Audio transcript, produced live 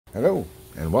Hello,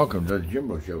 and welcome to the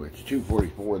Jimbo Show. It's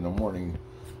 2:44 in the morning,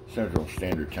 Central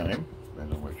Standard Time.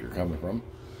 Depends on where you're coming from.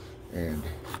 And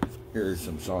here's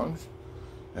some songs.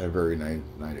 Had a very nice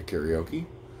night of karaoke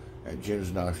at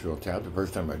Jim's Knoxville Tap. The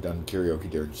first time I've done karaoke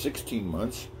there in 16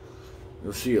 months.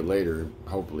 You'll see it later.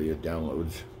 Hopefully it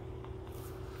downloads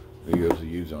videos to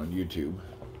use on YouTube.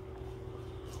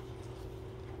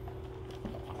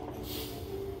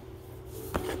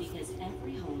 Because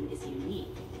every home is unique,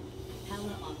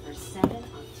 Pella offers 7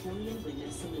 octillion window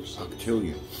solutions.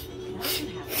 Octillion. That's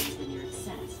what happens when you're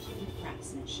obsessed with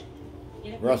craftsmanship.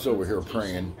 Russ over here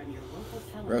praying.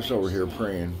 Russ over here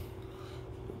praying.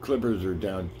 Clippers are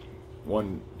down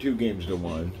 2 games to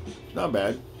 1. It's not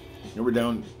bad. They were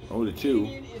down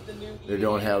 0-2. They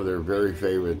don't have their very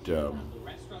favorite, the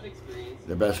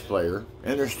best player,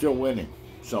 and they're still winning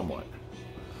somewhat.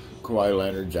 Kawhi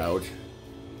Leonard's out.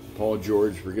 Paul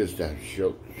George forgets to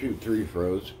shoot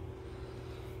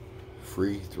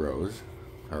free throws.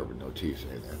 However, no T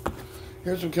saying that.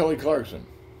 Here's some Kelly Clarkson.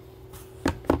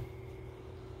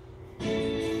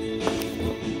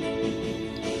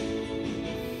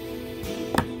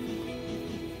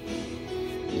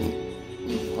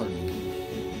 Pardon me.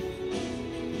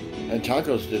 And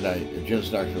tacos tonight at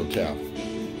Jim's Knoxville Tap.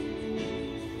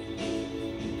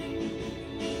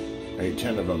 I ate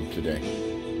 10 of them today.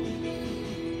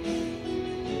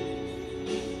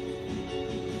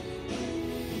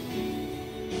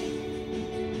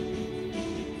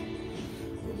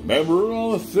 Remember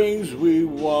all the things we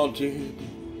wanted.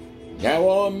 Now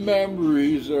our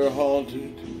memories are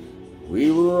haunted. We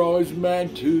were always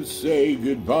meant to say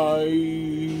goodbye.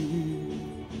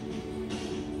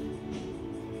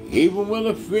 Even when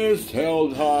the fist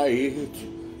held high,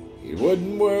 it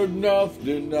wasn't worth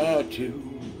nothing not to.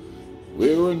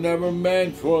 We were never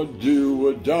meant for do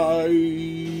or die.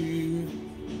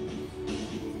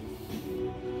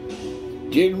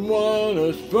 Didn't want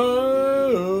us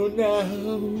burn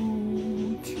out.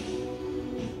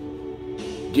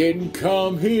 Didn't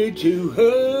come here to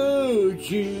hurt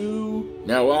you.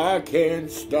 Now I can't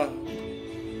stop.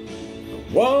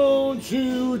 I want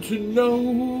you to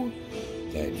know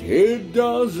that it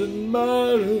doesn't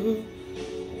matter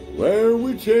where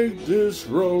we take this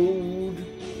road.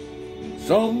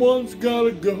 Someone's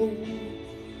gotta go.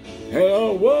 And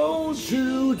I want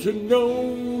you to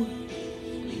know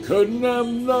couldn't have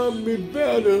loved me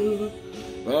better.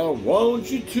 I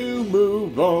want you to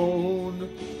move on.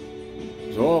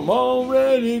 So I'm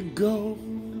already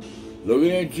gone.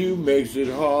 Looking at you makes it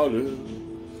harder.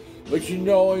 But you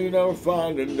know you never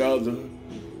find another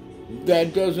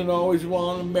that doesn't always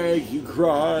want to make you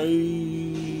cry.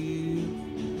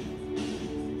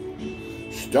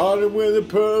 Started with a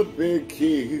perfect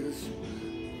kiss.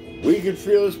 We could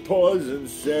feel his poison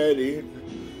setting.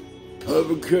 But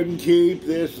we couldn't keep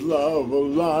this love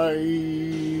alive.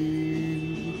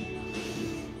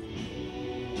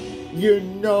 You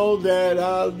know that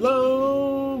I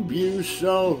love you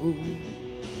so.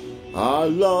 I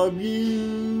love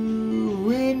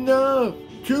you enough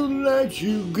to let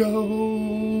you go.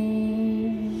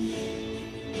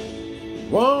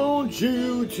 Want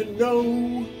you to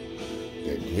know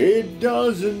that it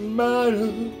doesn't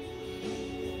matter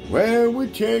where we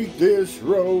take this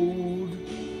road.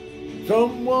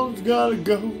 Someone's gotta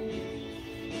go.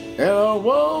 And I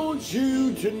want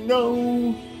you to know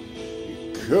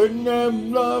you couldn't have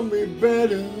loved me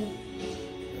better.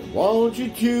 I want you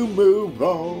to move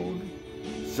on.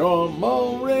 So I'm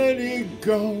already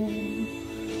gone.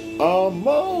 I'm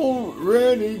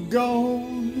already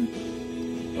gone.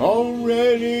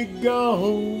 Already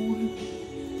gone.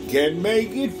 Can't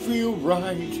make it feel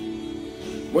right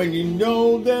when you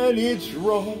know that it's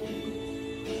wrong.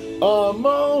 I'm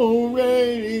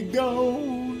already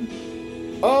gone.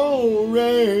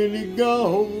 Already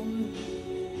gone.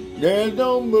 There's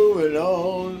no moving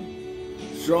on.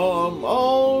 So I'm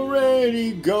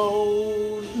already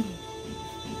gone.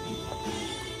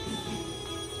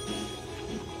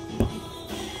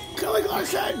 Kelly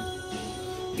Clarkson!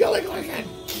 Kelly Clarkson!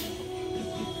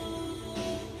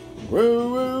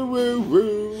 Woo, woo, woo,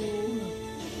 woo.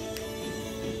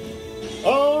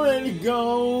 Already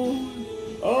gone.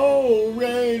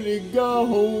 Already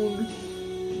gone.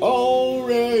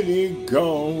 Already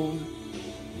gone.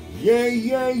 Yeah,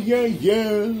 yeah, yeah,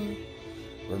 yeah.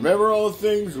 Remember all the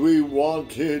things we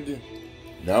wanted.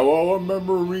 Now our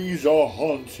memories are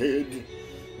haunted.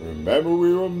 Remember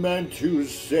we were meant to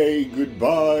say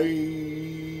goodbye.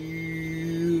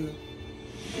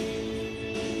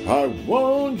 I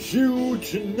want you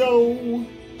to know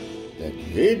that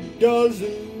it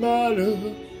doesn't matter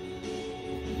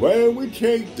where we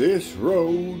take this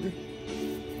road.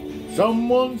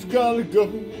 Someone's gotta go,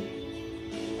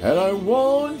 and I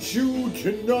want you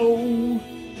to know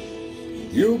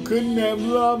you could never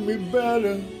love me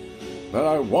better, but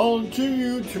I want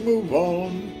you to move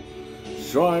on,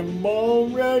 so I'm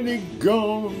already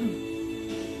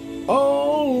gone,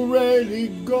 already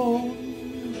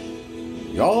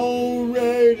gone,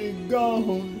 already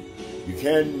gone. You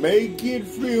can't make it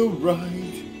feel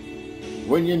right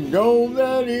when you know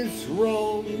that it's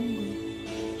wrong.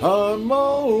 I'm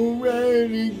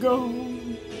already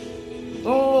gone,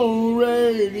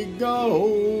 already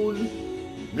gone.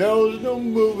 There's no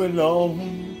moving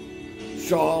on,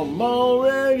 so I'm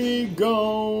already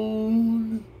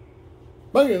gone.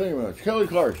 Thank you very much. Kelly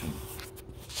Clarkson.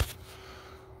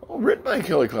 Oh, written by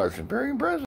Kelly Clarkson. Very impressive.